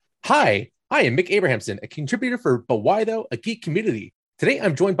Hi, I am Mick Abrahamson, a contributor for But Why Though, a geek community. Today,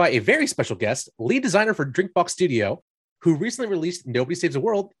 I'm joined by a very special guest, lead designer for Drinkbox Studio, who recently released Nobody Saves the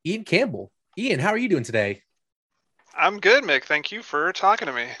World, Ian Campbell. Ian, how are you doing today? I'm good, Mick. Thank you for talking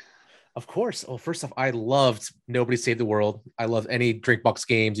to me. Of course. Well, first off, I loved Nobody Saved the World. I love any Drinkbox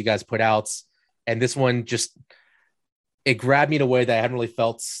games you guys put out. And this one just, it grabbed me in a way that I hadn't really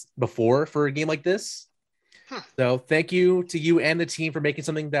felt before for a game like this. Hmm. So thank you to you and the team for making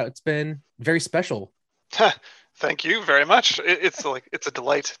something that's been very special. Thank you very much. It's a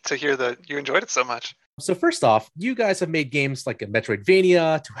delight to hear that you enjoyed it so much. So first off, you guys have made games like a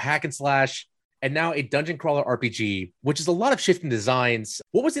Metroidvania to hack and slash, and now a dungeon crawler RPG, which is a lot of shifting designs.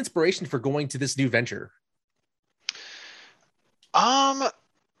 What was the inspiration for going to this new venture? Um,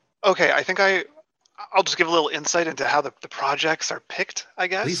 okay, I'll just give a little insight into how the projects are picked, I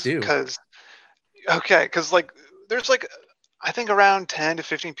Please guess. do. Because like there's like I think around 10 to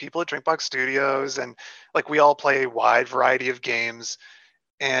 15 people at Drinkbox Studios, and like we all play a wide variety of games.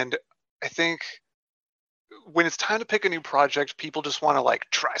 And I think when it's time to pick a new project, people just want to like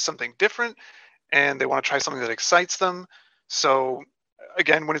try something different and they want to try something that excites them. So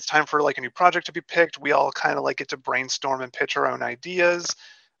again, when it's time for like a new project to be picked, we all kind of like get to brainstorm and pitch our own ideas.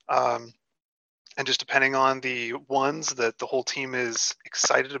 Um, and just depending on the ones that the whole team is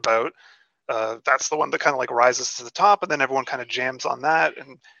excited about, that's the one that kind of like rises to the top, and then everyone kind of jams on that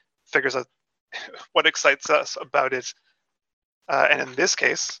and figures out what excites us about it. And in this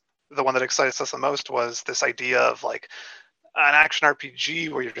case, the one that excites us the most was this idea of like an action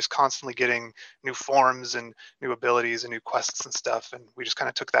RPG where you're just constantly getting new forms and new abilities and new quests and stuff. And we just kind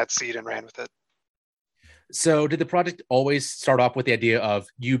of took that seed and ran with it. So did the project always start off with the idea of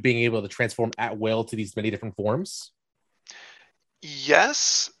you being able to transform at will to these many different forms?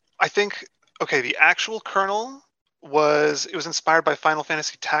 Yes, I think, okay, the actual kernel was inspired by Final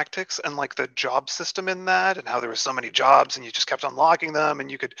Fantasy Tactics and like the job system in that, and how there were so many jobs and you just kept unlocking them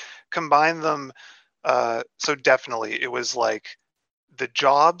and you could combine them. So definitely it was like the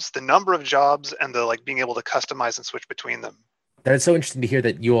jobs, the number of jobs, and the like being able to customize and switch between them. That is so interesting to hear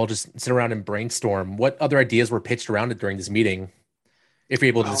that you all just sit around and brainstorm. What other ideas were pitched around it during this meeting, if you're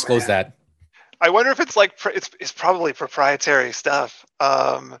able to Oh disclose man, that? I wonder if it's like it's probably proprietary stuff.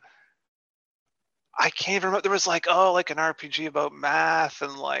 I can't remember. There was like, oh, like an RPG about math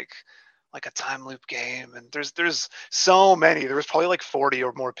and like a time loop game, and there's so many. There was probably like 40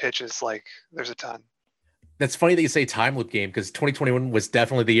 or more pitches. Like there's a ton. That's funny that you say time loop game because 2021 was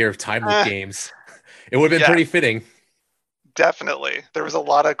definitely the year of time loop Eh, games. It would have been yeah, pretty fitting. definitely. There was a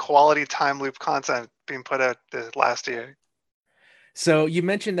lot of quality time loop content being put out the last year. So you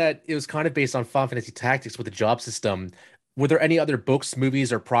mentioned that it was kind of based on Final Fantasy Tactics with the job system. Were there any other books,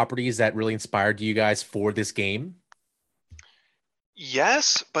 movies, or properties that really inspired you guys for this game?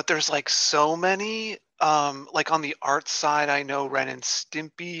 Yes, but there's like so many. Like on the art side, I know Ren and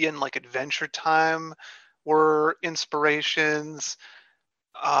Stimpy and like Adventure Time were inspirations.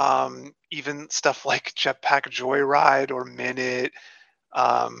 Even stuff like Jetpack Joyride or Minute,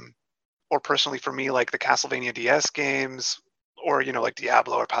 um, or personally for me, like the Castlevania DS games, or like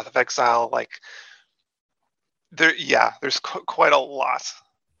Diablo or Path of Exile. Like yeah, there's quite a lot.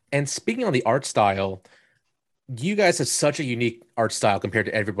 And speaking on the art style, you guys have such a unique art style compared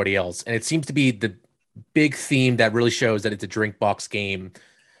to everybody else, and it seems to be the big theme that really shows that it's a drink box game.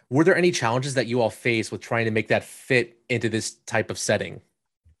 Were there any challenges that you all face with trying to make that fit into this type of setting?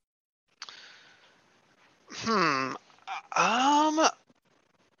 Hmm. Um,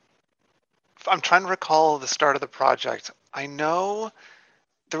 I'm trying to recall the start of the project. I know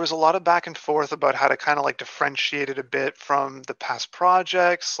there was a lot of back and forth about how to kind of like differentiate it a bit from the past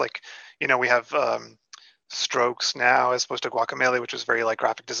projects. Like, we have Strokes now as opposed to Guacamelee, which was very like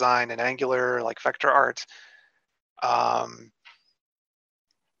graphic design and Angular, like vector art. Um,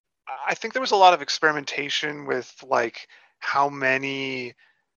 I think there was a lot of experimentation with how many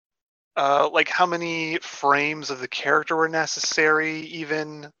how many frames of the character were necessary,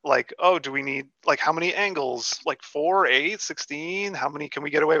 even like, oh, do we need like how many angles, like 4, 8, 16? How many can we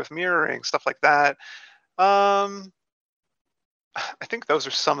get away with mirroring, stuff like that. um I think those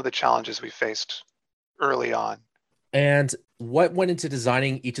are some of the challenges we faced early on. And what went into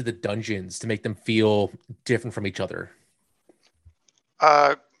designing each of the dungeons to make them feel different from each other?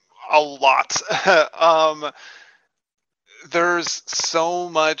 uh a lot. um there's so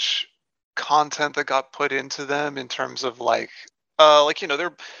much content that got put into them in terms of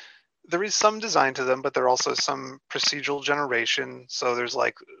there is some design to them, but there are also some procedural generation. So there's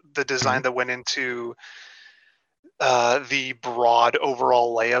like the design Mhm. that went into the broad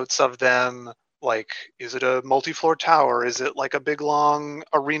overall layouts of them. Like, is it a multi-floor tower? Is it like a big long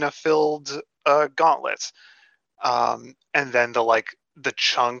arena-filled gauntlet? And then the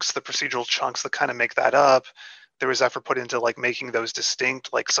chunks, the procedural chunks that kind of make that up. There was effort put into like making those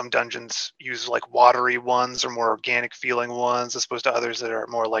distinct. Like some dungeons use like watery ones or more organic feeling ones, as opposed to others that are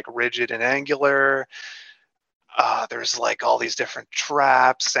more like rigid and angular. There's like all these different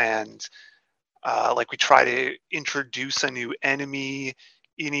traps, and like we try to introduce a new enemy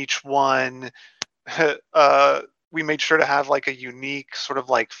in each one. We made sure to have like a unique sort of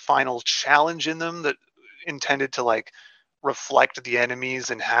like final challenge in them that intended to like reflect the enemies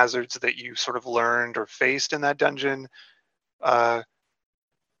and hazards that you sort of learned or faced in that dungeon. Uh,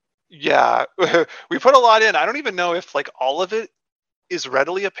 yeah, we put a lot in. I don't even know if like all of it is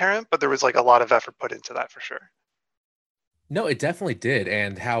readily apparent, but there was like a lot of effort put into that for sure. No, it definitely did,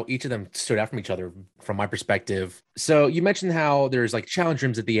 and how each of them stood out from each other from my perspective. So you mentioned how there's like challenge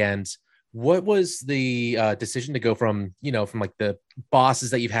rooms at the end. What was the decision to go from, from like the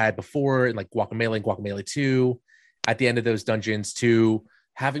bosses that you've had before, and like Guacamelee and Guacamelee 2 at the end of those dungeons to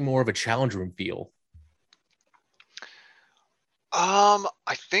having more of a challenge room feel?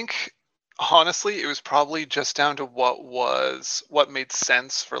 I think honestly, it was probably just down to what made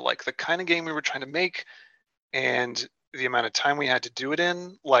sense for like the kind of game we were trying to make and the amount of time we had to do it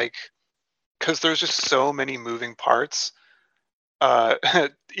in. Like, because there's just so many moving parts uh,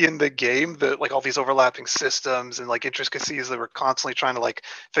 in the game that like all these overlapping systems and like intricacies that we're constantly trying to like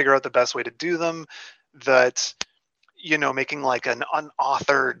figure out the best way to do them. That making like an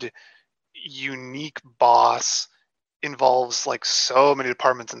unauthored, unique boss involves like so many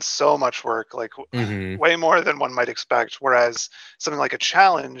departments and so much work, like Mm-hmm. way more than one might expect. Whereas something like a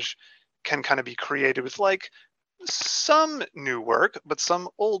challenge can kind of be created with like some new work, but some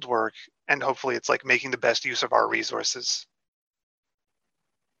old work, and hopefully it's like making the best use of our resources.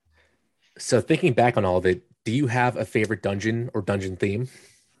 So thinking back on all of it, do you have a favorite dungeon or dungeon theme?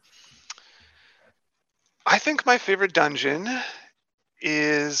 I think my favorite dungeon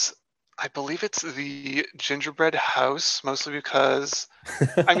is, I believe it's the gingerbread house, mostly because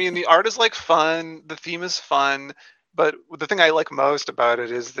I mean, the art is like fun, the theme is fun, but the thing I like most about it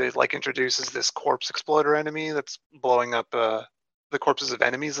is that it like introduces this corpse exploder enemy that's blowing up the corpses of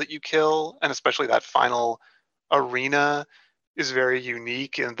enemies that you kill, and especially that final arena is very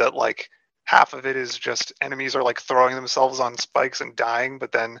unique in that like half of it is just enemies are like throwing themselves on spikes and dying,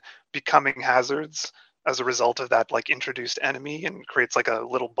 but then becoming hazards as a result of that like introduced enemy, and creates like a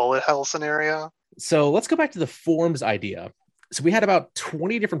little bullet hell scenario. So let's go back to the forms idea. So we had about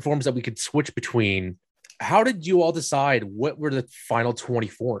 20 different forms that we could switch between. How did you all decide what were the final 20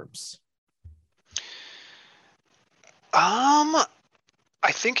 forms? Um,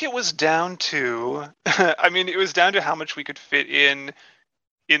 I think it was down to, I mean, it was down to how much we could fit in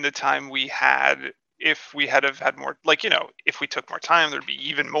the time we had. If we had have had more, like if we took more time, there'd be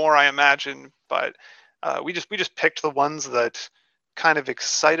even more, I imagine. But we just picked the ones that kind of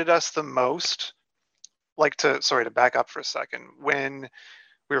excited us the most. Like to sorry to back up for a second. When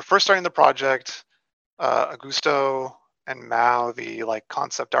we were first starting the project, Augusto and Mao, the like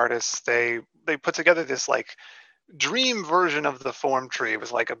concept artists, they put together this like dream version of the form tree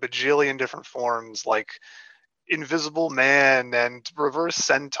with like a bajillion different forms, like invisible man and reverse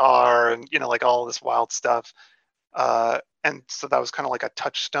centaur, and like all this wild stuff. And so that was kind of like a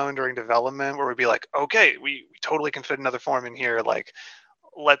touchstone during development where we'd be like, okay, we totally can fit another form in here. Like,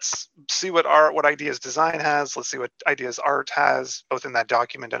 let's see what ideas design has. Let's see what ideas art has, both in that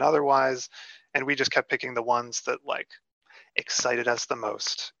document and otherwise. And we just kept picking the ones that like excited us the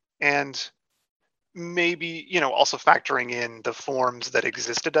most. And maybe also factoring in the forms that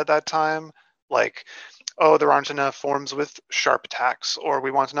existed at that time, like, oh, there aren't enough forms with sharp attacks, or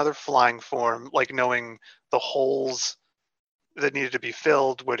we want another flying form. Like knowing the holes that needed to be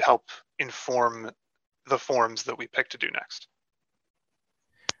filled would help inform the forms that we pick to do next.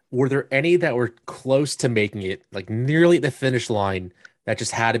 Were there any that were close to making it, like nearly at the finish line, that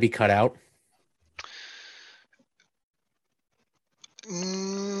just had to be cut out?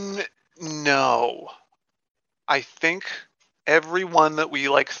 No, I think everyone that we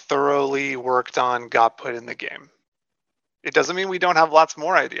like thoroughly worked on got put in the game. It doesn't mean we don't have lots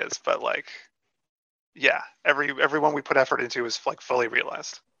more ideas, but like, yeah, everyone we put effort into is like fully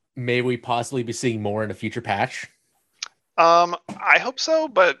realized. May we possibly be seeing more in a future patch? I hope so,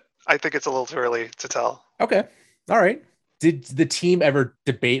 but I think it's a little too early to tell. Okay. All right. Did the team ever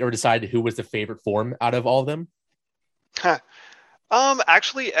debate or decide who was the favorite form out of all of them?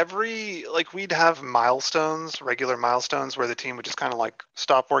 Actually, every like we'd have milestones, regular milestones, where the team would just kind of like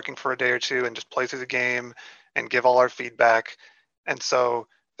stop working for a day or two and just play through the game and give all our feedback. And so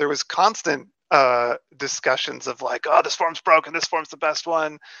there was constant discussions of like, oh, this form's broken, this form's the best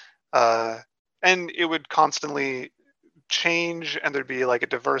one. And it would constantly change, and there'd be like a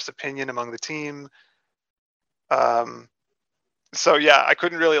diverse opinion among the team. So yeah, I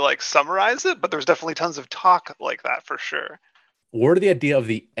couldn't really like summarize it, but there's definitely tons of talk like that for sure. Where did the idea of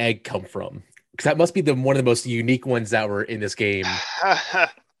the egg come from? Because that must be one of the most unique ones that were in this game.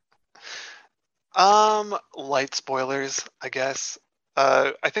 Light spoilers, I guess.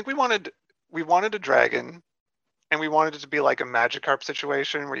 I think we wanted a dragon, and we wanted it to be like a Magikarp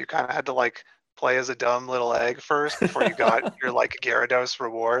situation where you kind of had to like play as a dumb little egg first before you got your like Gyarados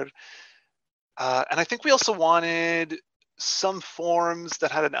reward. And I think we also wanted some forms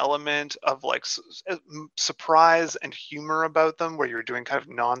that had an element of like surprise and humor about them, where you were doing kind of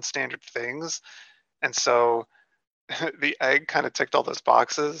non-standard things. And so the egg kind of ticked all those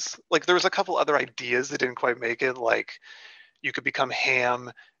boxes. Like there was a couple other ideas that didn't quite make it, like you could become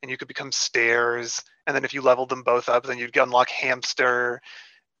Ham and you could become Stairs, and then if you leveled them both up, then you'd unlock Hamster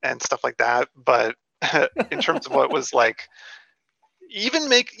and stuff like that. But in terms of what was like,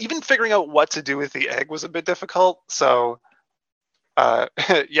 even figuring out what to do with the egg was a bit difficult. So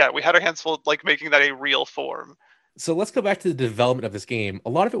yeah, we had our hands full like making that a real form. So let's go back to the development of this game. A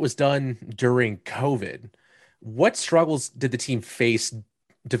lot of it was done during COVID. What struggles did the team face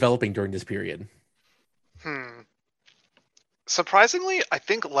developing during this period? Hmm. Surprisingly, I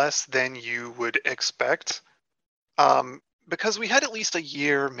think less than you would expect. Because we had at least a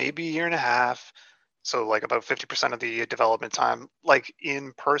year, maybe a year and a half, so like about 50% of the development time, like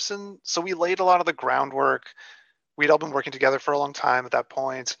in person. So we laid a lot of the groundwork. We'd all been working together for a long time at that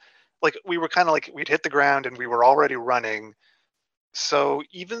point. Like we were kind of like we'd hit the ground and we were already running. So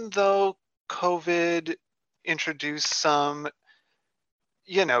even though COVID introduced some,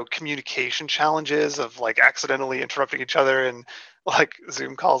 communication challenges of like accidentally interrupting each other and like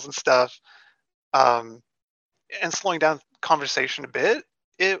Zoom calls and stuff, um, and slowing down conversation a bit,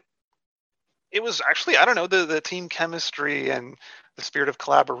 it it was actually, I don't know, the team chemistry and the spirit of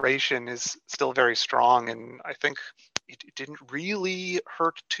collaboration is still very strong, and I think it didn't really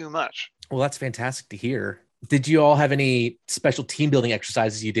hurt too much. Well, that's fantastic to hear. Did you all have any special team building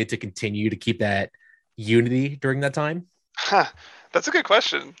exercises you did to continue to keep that unity during that time? Huh, that's a good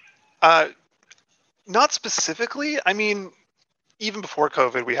question. Uh, Not specifically. I mean, even before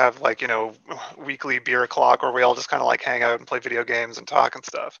COVID, we have like, weekly beer o'clock where we all just kind of like hang out and play video games and talk and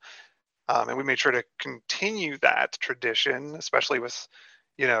stuff. And we made sure to continue that tradition, especially with,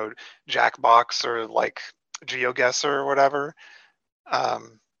 you know, Jackbox or like GeoGuessr or whatever.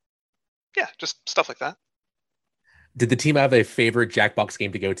 Um, yeah, just stuff like that. Did the team have a favorite Jackbox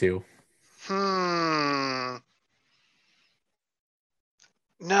game to go to? Hmm.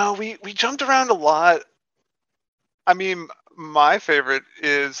 No, we jumped around a lot. I mean, my favorite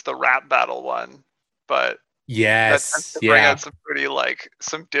is the rap battle one, but that tends Yes. to bring out Yeah. some pretty like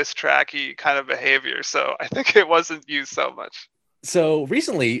some diss tracky kind of behavior. So I think it wasn't used so much. So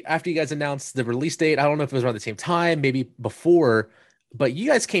recently, after you guys announced the release date, I don't know if it was around the same time, maybe before, but you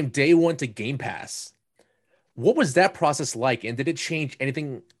guys came day one to Game Pass. What was that process like? And did it change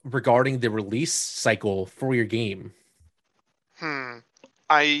anything regarding the release cycle for your game? Hmm.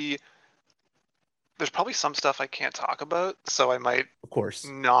 I There's probably some stuff I can't talk about, so I might Of course.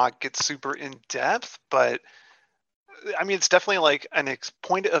 not get super in depth, but I mean it's definitely like an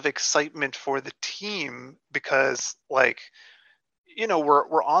point of excitement for the team because like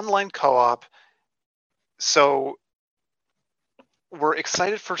we're online co-op, so we're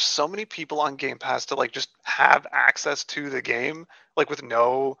excited for so many people on Game Pass to like just have access to the game like with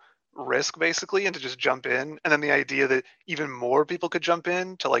no risk basically, and to just jump in, and then the idea that even more people could jump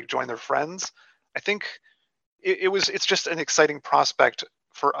in to like join their friends. I think it's just an exciting prospect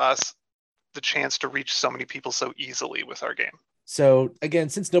for us, the chance to reach so many people so easily with our game. So again,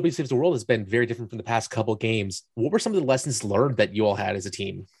 since Nobody Saves the World has been very different from the past couple games, what were some of the lessons learned that you all had as a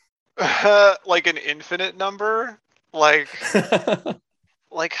team? Like an infinite number, like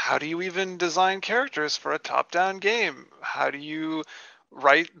how do you even design characters for a top-down game? How do you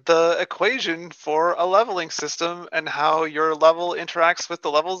write the equation for a leveling system, and how your level interacts with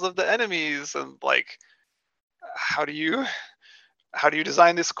the levels of the enemies, and like how do you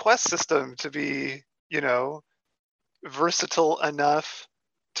design this quest system to be, versatile enough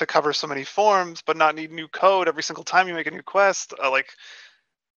to cover so many forms but not need new code every single time you make a new quest? Like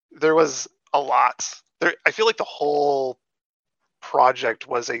there was a lot there. I feel like the whole project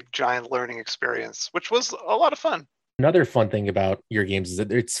was a giant learning experience, which was a lot of fun. Another fun thing about your games is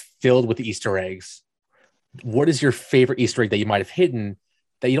that it's filled with Easter eggs. What is your favorite Easter egg that you might have hidden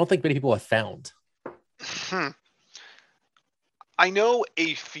that you don't think many people have found? Hmm. I know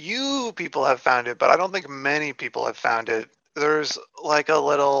a few people have found it, but I don't think many people have found it. There's like a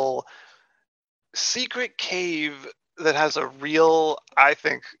little secret cave that has a real, I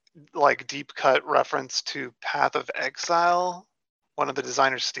think, like deep cut reference to Path of Exile. One of the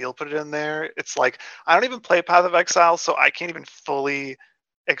designers, Steel, put it in there. It's like, I don't even play Path of Exile, so I can't even fully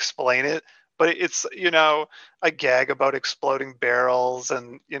explain it. But it's, a gag about exploding barrels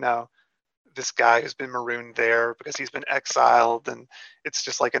and, this guy who's been marooned there because he's been exiled, and it's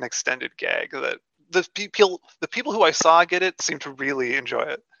just like an extended gag that the people who I saw get it seem to really enjoy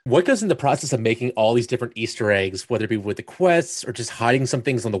it. What goes in the process of making all these different Easter eggs, whether it be with the quests or just hiding some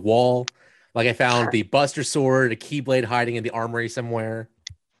things on the wall? Like I found the Buster Sword, a Keyblade hiding in the armory somewhere.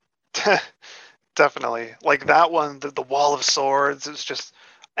 Definitely. Like that one, the Wall of Swords is just,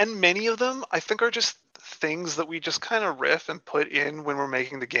 and many of them I think are just things that we just kind of riff and put in when we're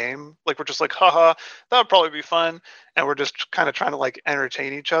making the game. Like we're just like, haha, that would probably be fun. And we're just kind of trying to like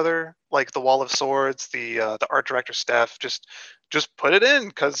entertain each other. Like the Wall of Swords, the art director Steph, just put it in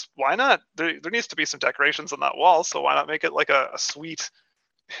because why not? There needs to be some decorations on that wall, so why not make it like a sweet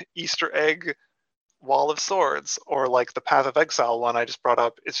Easter egg Wall of Swords, or like the Path of Exile one I just brought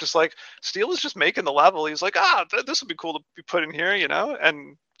up. It's just like Steele was just making the level. He's like, this would be cool to be put in here,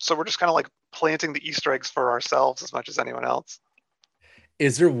 And so we're just kind of like planting the Easter eggs for ourselves as much as anyone else.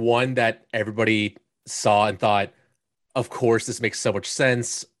 Is there one that everybody saw and thought, of course, this makes so much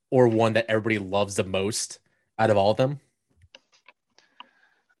sense, or one that everybody loves the most out of all of them?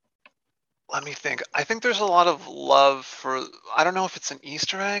 Let me think. I think there's a lot of love for, I don't know if it's an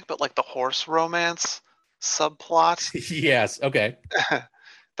Easter egg, but like the horse romance subplot Yes. Okay.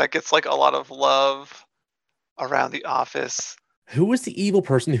 that gets like a lot of love around the office. Who was the evil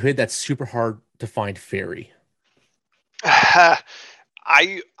person who hid that super hard to find fairy? I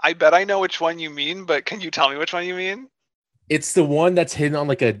bet I know which one you mean, but can you tell me which one you mean? It's the one that's hidden on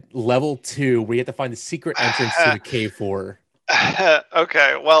like a level 2 where you have to find the secret entrance to the cave for.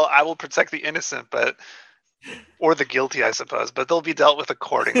 Okay, well, I will protect the innocent, or the guilty, I suppose, but they'll be dealt with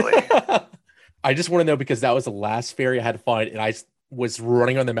accordingly. I just want to know because that was the last fairy I had to find, and I was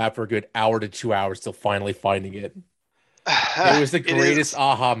running on the map for a good hour to 2 hours till finally finding it. It was the It greatest is.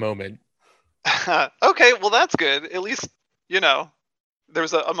 aha moment. Okay, well, that's good. At least, there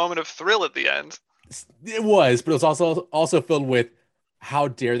was a moment of thrill at the end. It was, but it was also filled with how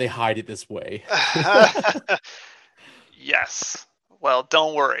dare they hide it this way. Yes. Well,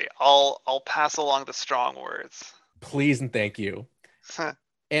 don't worry. I'll pass along the strong words. Please and thank you.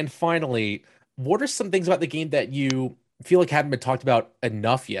 And finally, what are some things about the game that you feel like haven't been talked about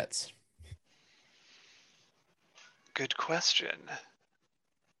enough yet? Good question.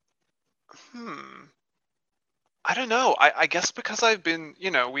 I don't know. I guess because I've been,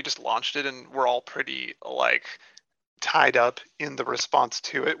 we just launched it and we're all pretty like tied up in the response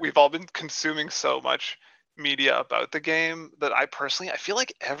to it. We've all been consuming so much media about the game that I feel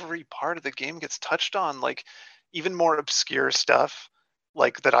like every part of the game gets touched on, like even more obscure stuff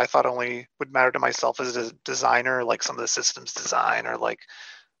like that I thought only would matter to myself as a designer, like some of the systems design or like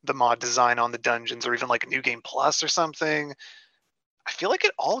the mod design on the dungeons or even like New Game Plus or something. I feel like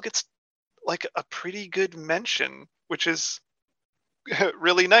it all gets like a pretty good mention, which is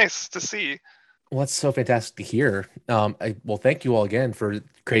really nice to see. Well, that's so fantastic to hear. Well, thank you all again for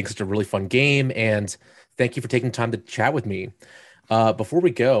creating such a really fun game, and thank you for taking time to chat with me. Before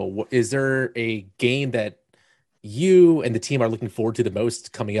we go, is there a game that you and the team are looking forward to the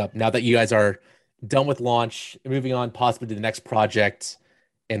most coming up now that you guys are done with launch, moving on possibly to the next project,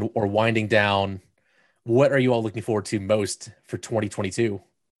 and or winding down? What are you all looking forward to most for 2022?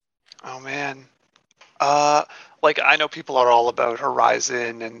 Oh man. Uh like I know people are all about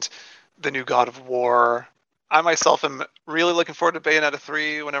Horizon and the new God of War. I myself am really looking forward to Bayonetta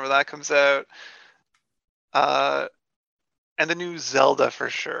 3 whenever that comes out. Uh and the new Zelda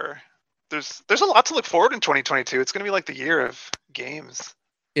for sure. There's a lot to look forward in 2022. It's going to be like the year of games.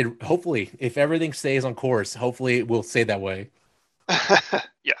 It hopefully, if everything stays on course, hopefully it will stay that way.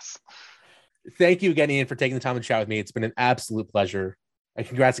 Yes. Thank you again, Ian, for taking the time to chat with me. It's been an absolute pleasure. And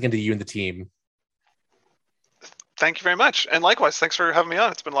congrats again to you and the team. Thank you very much. And likewise, thanks for having me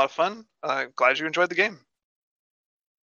on. It's been a lot of fun. Glad you enjoyed the game.